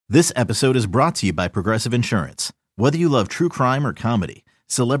This episode is brought to you by Progressive Insurance. Whether you love true crime or comedy,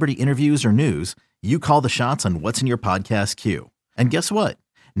 celebrity interviews or news, you call the shots on what's in your podcast queue. And guess what?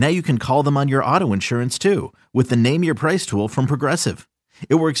 Now you can call them on your auto insurance too with the Name Your Price tool from Progressive.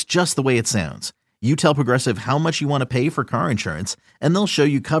 It works just the way it sounds. You tell Progressive how much you want to pay for car insurance, and they'll show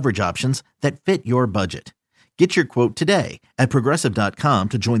you coverage options that fit your budget. Get your quote today at Progressive.com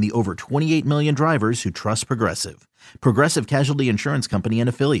to join the over 28 million drivers who trust Progressive. Progressive Casualty Insurance Company and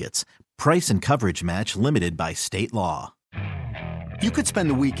Affiliates. Price and coverage match limited by state law. You could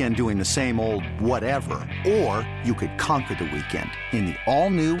spend the weekend doing the same old whatever, or you could conquer the weekend in the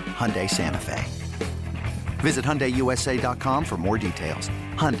all-new Hyundai Santa Fe. Visit HyundaiUSA.com for more details.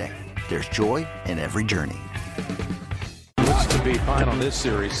 Hyundai, there's joy in every journey. Looks to be fine on this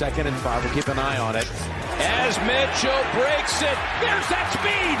series. 2nd and 5. We'll keep an eye on it. As Mitchell breaks it. There's that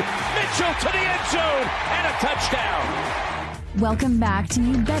speed. Mitchell to the end zone and a touchdown. Welcome back to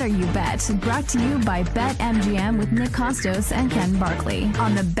You Better You Bet, brought to you by BetMGM with Nick Costos and Ken Barkley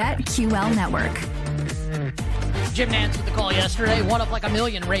on the BetQL network. Jim Nantz with the call yesterday. One of like a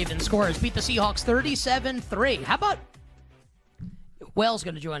million Ravens scores. Beat the Seahawks 37-3. How about Whale's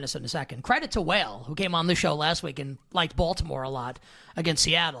going to join us in a second. Credit to Whale, who came on the show last week and liked Baltimore a lot against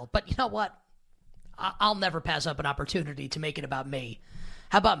Seattle. But you know what? I'll never pass up an opportunity to make it about me.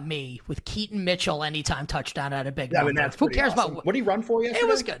 How about me with Keaton Mitchell anytime touchdown at a big number? I mean, that's Who cares awesome. about what did he run for yesterday? It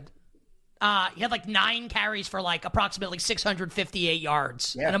was good. He had like 9 carries for like approximately 658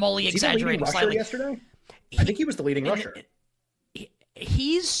 yards. Yeah. And I'm only exaggerating slightly. Yesterday? I think he was the leading rusher.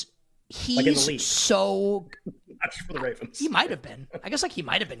 He's like so. Not for the Ravens. He might have been. I guess like he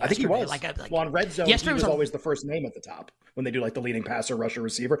might have been. I think he was. Well, on Red Zone, he was always the first name at the top when they do like the leading passer, rusher,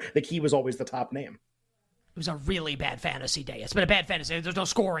 receiver. I think he was always the top name. It was a really bad fantasy day. It's been a bad fantasy. There's no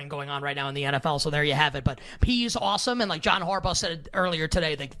scoring going on right now in the NFL, so there you have it. But he's awesome, and like John Harbaugh said earlier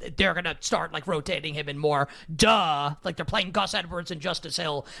today, they're going to start like rotating him in more. Like they're playing Gus Edwards and Justice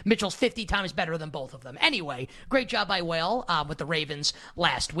Hill. Mitchell's 50 times better than both of them. Anyway, great job by Whale with the Ravens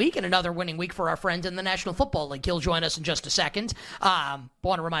last week, and another winning week for our friend in the National Football League. He'll join us in just a second. Want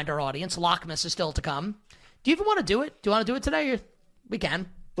to remind our audience, Lockmas is still to come. Do you even want to do it? Do you want to do it today? We can.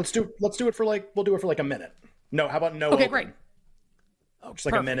 Let's do it for we'll do it for like a minute. No, how about no? Okay, open? great. Just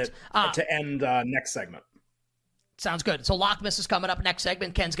like a minute to end next segment. Sounds good. So Lockmas is coming up next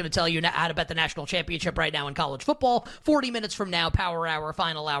segment. Ken's going to tell you how to bet the national championship right now in college football. 40 minutes from now, Power Hour,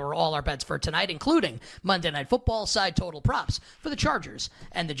 Final Hour, all our bets for tonight, including Monday Night Football, side total props for the Chargers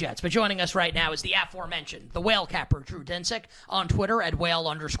and the Jets. But joining us right now is the aforementioned, the whale capper, Drew Dinsick, on Twitter at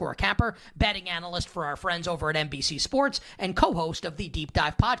whale_capper, betting analyst for our friends over at NBC Sports, and co-host of the Deep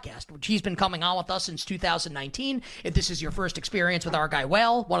Dive podcast, which he's been coming on with us since 2019. If this is your first experience with our guy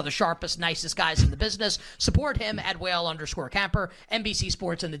Whale, one of the sharpest, nicest guys in the business, support him at whale_capper, NBC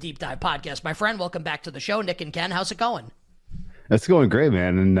Sports, and the Deep Dive podcast. My friend, welcome back to the show. Nick and Ken, how's it going? That's going great,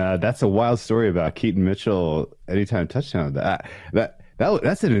 man. And that's a wild story about Keaton Mitchell anytime touchdown.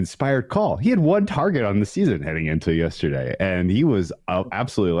 That's an inspired call. He had 1 target on the season heading into yesterday, and he was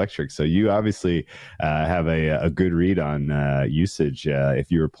absolutely electric. So you obviously have a good read on usage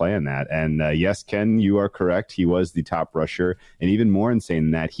if you were playing that. And yes, Ken, you are correct. He was the top rusher, and even more insane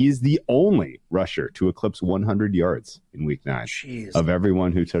than that, he's the only rusher to eclipse 100 yards in Week 9 of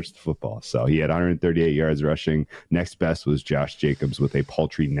everyone who touched the football. So he had 138 yards rushing. Next best was Josh Jacobs with a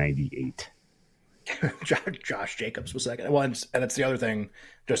paltry 98. Josh Jacobs was second. Well, and it's the other thing,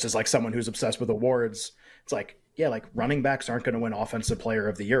 just as like someone who's obsessed with awards, it's like, yeah, like running backs aren't going to win Offensive Player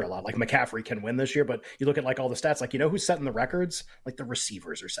of the Year a lot. Like McCaffrey can win this year, but you look at like all the stats, like, you know who's setting the records? Like the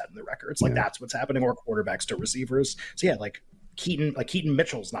receivers are setting the records. Like that's what's happening, or quarterbacks to receivers. So yeah, like Keaton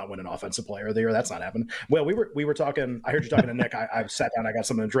Mitchell's not winning Offensive Player of the Year. That's not happening. Well, we were talking, I heard you talking to Nick. I sat down, I got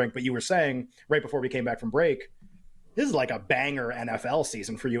something to drink, but you were saying right before we came back from break, this is like a banger NFL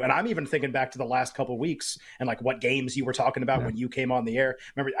season for you. And I'm even thinking back to the last couple of weeks and like what games you were talking about when you came on the air.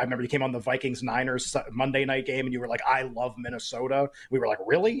 I remember you came on the Vikings-Niners Monday night game and you were like, I love Minnesota. We were like,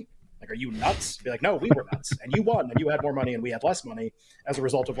 really? Like, are you nuts? Be like, no, we were nuts. And you won, and you had more money and we had less money as a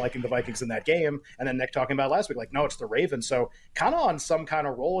result of liking the Vikings in that game. And then Nick talking about last week, like, no, it's the Ravens. So kind of on some kind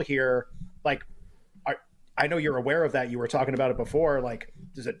of roll here, like, I know you're aware of that. You were talking about it before. Like,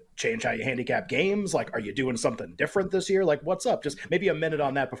 does it change how you handicap games? Like, are you doing something different this year? Like, what's up? Just maybe a minute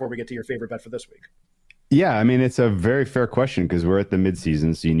on that before we get to your favorite bet for this week. Yeah, I mean, it's a very fair question because we're at the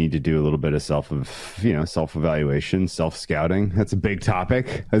midseason, so you need to do a little bit of self-evaluation, self-scouting. That's a big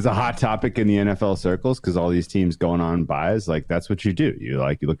topic. It's a hot topic in the NFL circles because all these teams going on buys, like that's what you do. You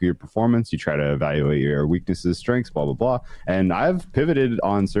look at your performance, you try to evaluate your weaknesses, strengths, blah blah blah. And I've pivoted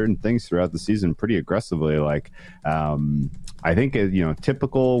on certain things throughout the season pretty aggressively. Like I think,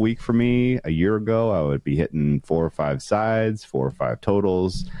 typical week for me a year ago, I would be hitting 4 or 5 sides, 4 or 5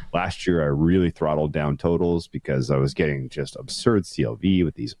 totals. Last year, I really throttled down totals because I was getting just absurd CLV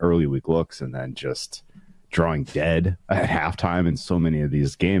with these early week looks and then just drawing dead at halftime in so many of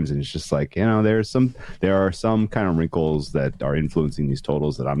these games. And it's just like, there are some kind of wrinkles that are influencing these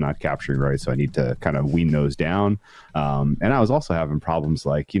totals that I'm not capturing right. So I need to kind of wean those down. And I was also having problems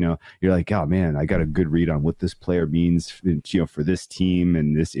like, you're like, oh man, I got a good read on what this player means, for this team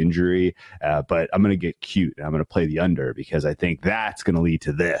and this injury. But I'm going to get cute and I'm going to play the under because I think that's going to lead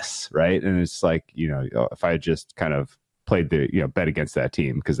to this. Right. And it's like, if I had just kind of played the bet against that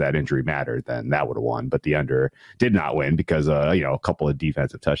team because that injury mattered, then that would have won. But the under did not win because a couple of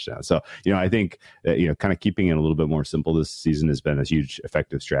defensive touchdowns. So I think that, kind of keeping it a little bit more simple this season has been a huge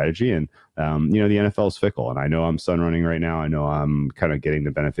effective strategy. And the NFL is fickle, and I know I'm sun running right now. I know I'm kind of getting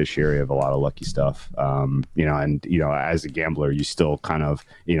the beneficiary of a lot of lucky stuff. As a gambler, you still kind of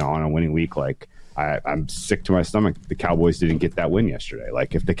on a winning week, like I'm sick to my stomach. The Cowboys didn't get that win yesterday.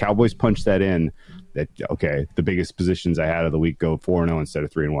 Like if the Cowboys punch that in, the biggest positions I had of the week go 4-0 instead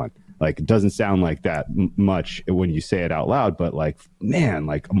of 3-1. Like it doesn't sound like that much when you say it out loud, but like, man,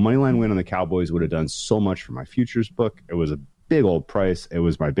 like a moneyline win on the Cowboys would have done so much for my futures book. It was a big old price. It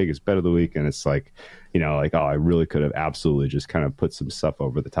was my biggest bet of the week. And it's like, I really could have absolutely just kind of put some stuff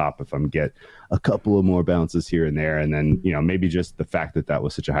over the top if I'm get a couple of more bounces here and there. And then, maybe just the fact that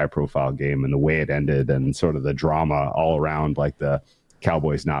was such a high profile game and the way it ended and sort of the drama all around, like the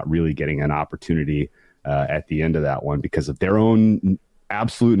Cowboys not really getting an opportunity at the end of that one because of their own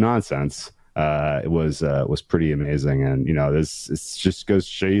absolute nonsense. It was pretty amazing. And, this just goes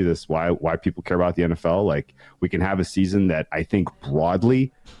to show you this, why people care about the NFL. Like we can have a season that I think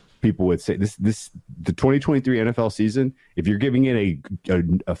broadly people would say the 2023 NFL season, if you're giving it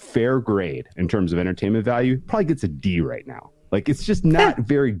a fair grade in terms of entertainment value, probably gets a D right now. Like it's just not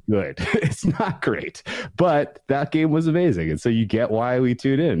very good. It's not great, but that game was amazing. And so you get why we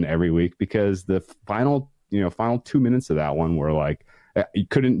tune in every week because the final 2 minutes of that one were like, you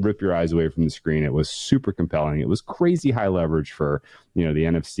couldn't rip your eyes away from the screen. It was super compelling. It was crazy high leverage for, the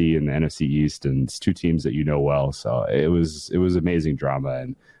NFC and the NFC East, and it's two teams that well. So it was amazing drama,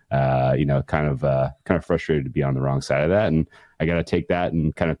 and kind of frustrated to be on the wrong side of that. And I got to take that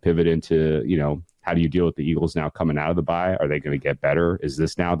and kind of pivot into, how do you deal with the Eagles now coming out of the bye? Are they going to get better? Is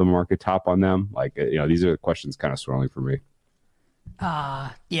this now the market top on them? Like, these are the questions kind of swirling for me.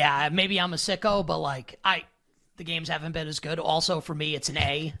 Yeah, maybe I'm a sicko, but the games haven't been as good. Also, for me, it's an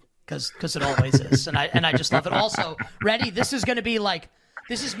A because it always is, and I just love it. Also, ready? This is going to be like.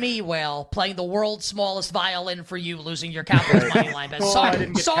 This is me, Whale, playing the world's smallest violin for you, losing your Cowboys money line bet. Sorry,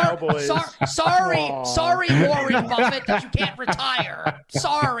 Warren Buffett, that you can't retire.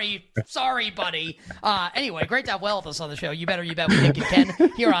 Sorry, buddy. Anyway, great to have Whale with us on the show. You bet we think you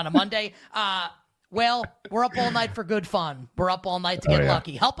can here on a Monday. Well, we're up all night for good fun. We're up all night to get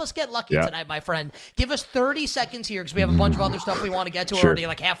lucky. Help us get lucky tonight, my friend. Give us 30 seconds here because we have a bunch of other stuff we want to get to. We're already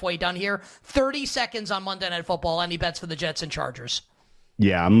like halfway done here. 30 seconds on Monday Night Football. Any bets for the Jets and Chargers?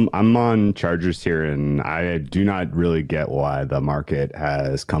 Yeah, I'm on Chargers here, and I do not really get why the market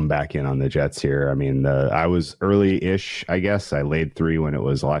has come back in on the Jets here. I mean, I was early-ish, I guess. I laid 3 when it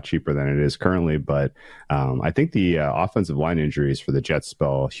was a lot cheaper than it is currently, but I think the offensive line injuries for the Jets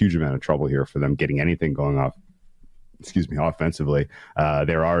spell a huge amount of trouble here for them getting anything going off. Offensively.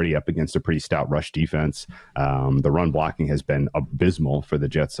 They're already up against a pretty stout rush defense. The run blocking has been abysmal for the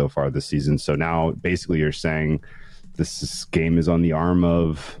Jets so far this season. So now basically you're saying this game is on the arm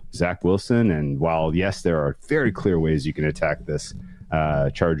of Zach Wilson. And while, yes, there are very clear ways you can attack this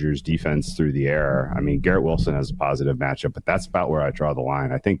Chargers defense through the air, I mean, Garrett Wilson has a positive matchup, but that's about where I draw the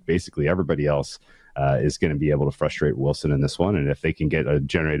line. I think basically everybody else is going to be able to frustrate Wilson in this one. And if they can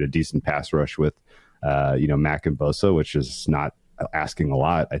generate a decent pass rush with, Mack and Bosa, which is not asking a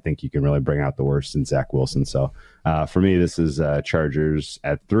lot, I think you can really bring out the worst in Zach Wilson. So for me, this is Chargers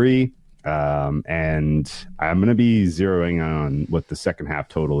at 3. And I'm going to be zeroing on what the second half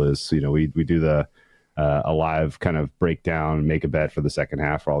total is. We do the a live kind of breakdown, make a bet for the second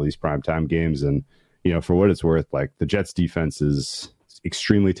half for all these primetime games. And, for what it's worth, like the Jets defense is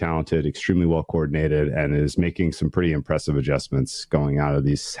extremely talented, extremely well coordinated, and is making some pretty impressive adjustments going out of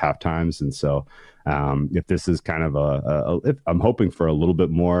these half times. And so if this is kind of if I'm hoping for a little bit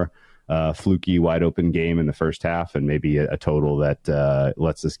more fluky, wide open game in the first half, and maybe a total that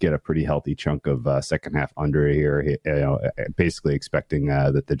lets us get a pretty healthy chunk of second half under here. Basically expecting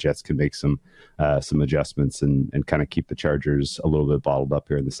that the Jets can make some adjustments and kind of keep the Chargers a little bit bottled up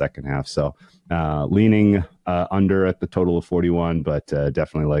here in the second half. So leaning under at the total of 41, but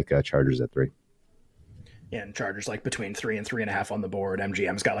definitely like Chargers at 3. And Chargers like between 3 and 3.5 on the board.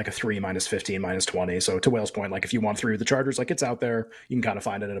 MGM's got like a 3 -15, -20. So to Wales' point, like if you want 3 with the Chargers, like it's out there. You can kind of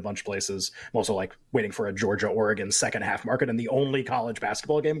find it in a bunch of places. I'm also like waiting for a Georgia-Oregon second half market and the only college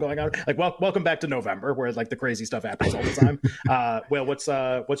basketball game going on. Like welcome back to November where like the crazy stuff happens all the time. Well, what's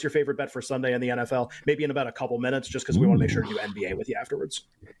your favorite bet for Sunday in the NFL? Maybe in about a couple minutes, just because we want to make sure to do NBA with you afterwards.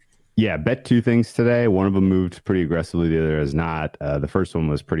 Yeah, bet 2 things today. One of them moved pretty aggressively. The other is not. The first one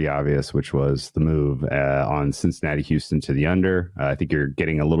was pretty obvious, which was the move on Cincinnati-Houston to the under. I think you're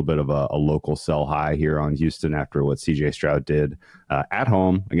getting a little bit of a local sell high here on Houston after what C.J. Stroud did at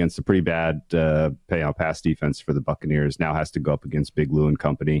home against a pretty bad pass defense for the Buccaneers. Now has to go up against Big Lou and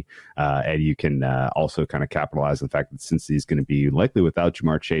company. And you can also kind of capitalize on the fact that Cincinnati's going to be likely without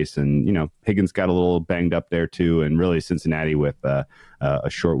Jamar Chase. And, Higgins got a little banged up there too. And really Cincinnati with a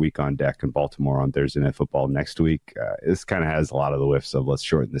short week on deck and Baltimore on Thursday Night Football next week. This kind of has a lot of the whiffs of let's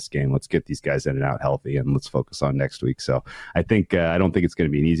shorten this game. Let's get these guys in and out healthy and let's focus on next week. So I think I don't think it's going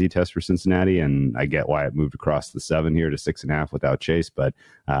to be an easy test for Cincinnati, and I get why it moved across the 7 here to 6.5 without Chase, but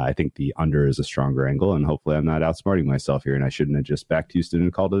I think the under is a stronger angle, and hopefully I'm not outsmarting myself here and I shouldn't have just backed Houston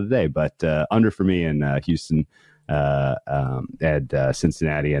and called it a day, but under for me in Houston at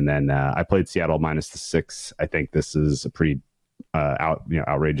Cincinnati. And then I played Seattle -6. I think this is a pretty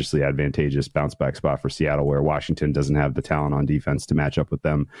outrageously advantageous bounce back spot for Seattle, where Washington doesn't have the talent on defense to match up with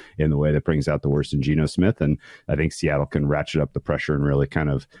them in the way that brings out the worst in Geno Smith. And I think Seattle can ratchet up the pressure and really kind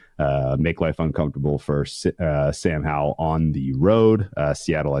of make life uncomfortable for Sam Howell on the road.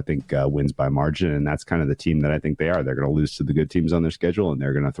 Seattle, I think, wins by margin, and that's kind of the team that I think they are. They're going to lose to the good teams on their schedule, and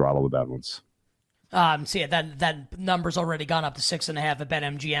they're going to throttle the bad ones. That number's already gone up to 6.5 at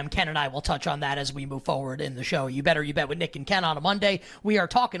BetMGM. Ken and I will touch on that as we move forward in the show. You bet with Nick and Ken on a Monday. We are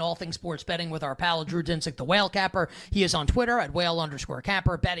talking all things sports betting with our pal Drew Dinsick, the Whale Capper. He is on Twitter at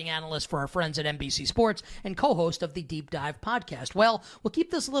Whale_Capper, betting analyst for our friends at NBC Sports and co-host of the Deep Dive podcast. Well, we'll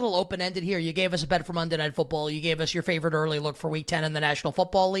keep this a little open-ended here. You gave us a bet for Monday Night Football. You gave us your favorite early look for Week 10 in the National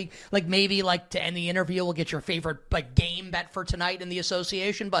Football League. Maybe to end the interview, we'll get your favorite game bet for tonight in the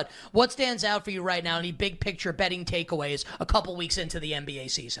association. But what stands out for you right now? Any big picture betting takeaways a couple weeks into the NBA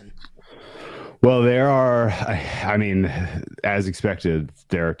season? Well, there are, as expected,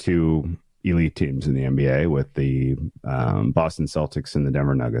 there are 2 elite teams in the NBA with the Boston Celtics and the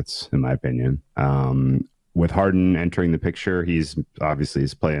Denver Nuggets, in my opinion. With Harden entering the picture, he's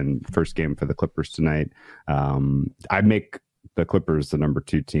playing first game for the Clippers tonight. I make the Clippers the number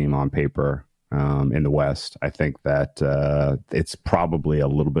 2 team on paper in the West. I think that it's probably a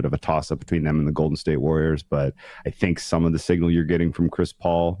little bit of a toss-up between them and the Golden State Warriors, but I think some of the signal you're getting from Chris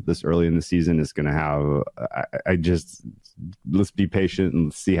Paul this early in the season is going to have let's be patient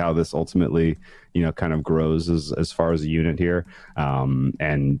and see how this ultimately kind of grows as far as a unit here.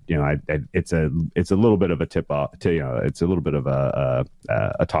 It's a little bit of a tip off it's a little bit of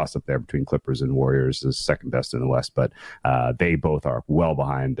a toss-up there between Clippers and Warriors is second best in the West, but they both are well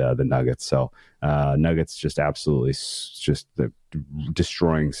behind the Nuggets. So Nuggets just absolutely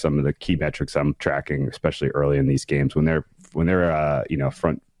destroying some of the key metrics I'm tracking, especially early in these games when they're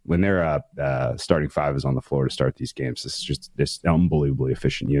starting 5 is on the floor to start these games. It's just this unbelievably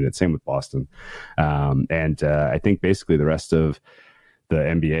efficient unit. Same with Boston. I think basically the rest of the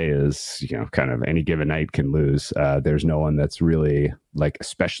NBA is, kind of any given night can lose. There's no one that's really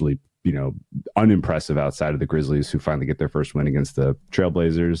especially unimpressive outside of the Grizzlies, who finally get their first win against the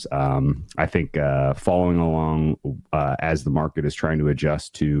Trailblazers. I think following along as the market is trying to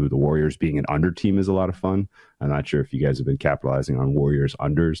adjust to the Warriors being an under team is a lot of fun. I'm not sure if you guys have been capitalizing on Warriors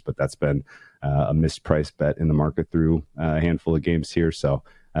unders, but that's been a mispriced bet in the market through a handful of games here. So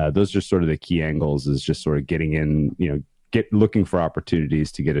those are sort of the key angles, is just sort of getting in, looking for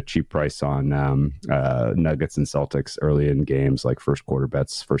opportunities to get a cheap price on Nuggets and Celtics early in games, like first quarter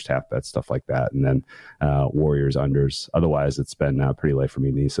bets, first half bets, stuff like that. And then Warriors unders. Otherwise, it's been pretty late for me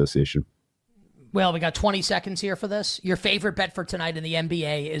in the association. Well, we got 20 seconds here for this. Your favorite bet for tonight in the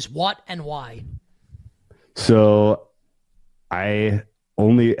NBA is what and why? So I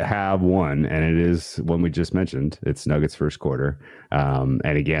only have one, and it is one we just mentioned. It's Nuggets first quarter. And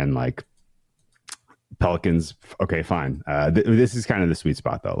again, Pelicans, okay, fine. This is kind of the sweet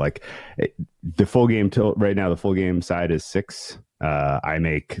spot, though. The full game right now, the full game side is 6. I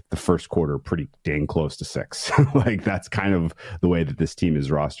make the first quarter pretty dang close to 6. That's kind of the way that this team is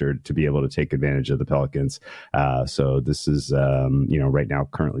rostered to be able to take advantage of the Pelicans. So this is, right now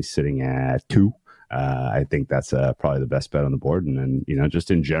currently sitting at 2. I think that's probably the best bet on the board. And then,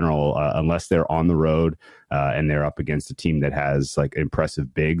 just in general, unless they're on the road and they're up against a team that has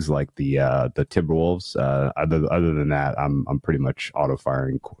impressive bigs like the Timberwolves, other than that, I'm pretty much auto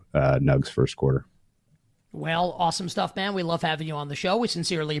firing Nugs first quarter. Well, awesome stuff, man. We love having you on the show. We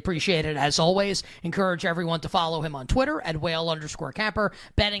sincerely appreciate it, as always. Encourage everyone to follow him on Twitter at whale_camper,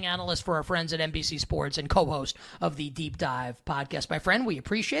 betting analyst for our friends at NBC Sports and co-host of the Deep Dive podcast. My friend, we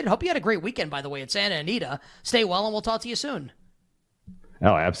appreciate it. Hope you had a great weekend, by the way, at Santa Anita. Stay well, and we'll talk to you soon.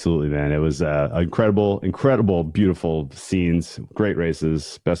 Oh, absolutely, man. It was incredible, beautiful scenes, great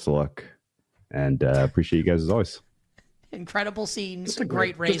races. Best of luck, and appreciate you guys as always. Incredible scenes,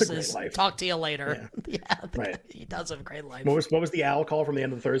 great races. Talk to you later. Yeah, right. He does have a great life. What was the owl call from the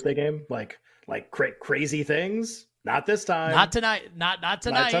end of the Thursday game? Like crazy things? Not this time. Not tonight. Not tonight.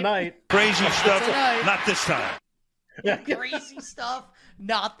 Not tonight. Crazy stuff. Not this time. Crazy stuff.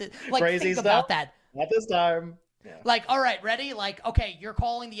 Not this. Like, crazy think stuff. about that. Not this time. Yeah. Like, all right, ready? Like, okay, you're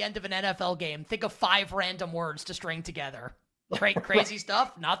calling the end of an NFL game. Think of 5 random words to string together. Crazy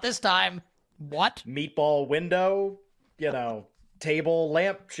stuff. Not this time. What? Meatball window. Table,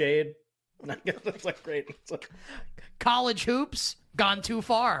 lampshade. That's like great. College hoops, gone too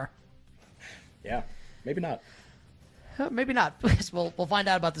far. Yeah, maybe not. Maybe not. We'll find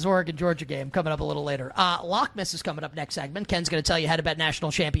out about this Oregon-Georgia game coming up a little later. Lockmas is coming up next segment. Ken's going to tell you how to bet national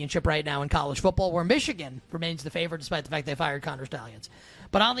championship right now in college football, where Michigan remains the favorite despite the fact they fired Connor Stallions.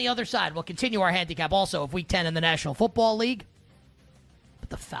 But on the other side, we'll continue our handicap also of Week 10 in the National Football League. But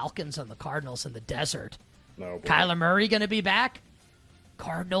the Falcons and the Cardinals in the desert. No, Kyler Murray going to be back?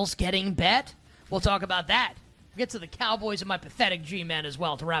 Cardinals getting bet? We'll talk about that. We'll get to the Cowboys and my pathetic G-Men as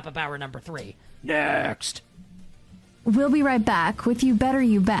well to wrap up hour number 3. Next. We'll be right back with You Better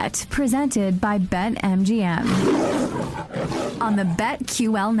You Bet, presented by BetMGM on the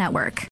BetQL network.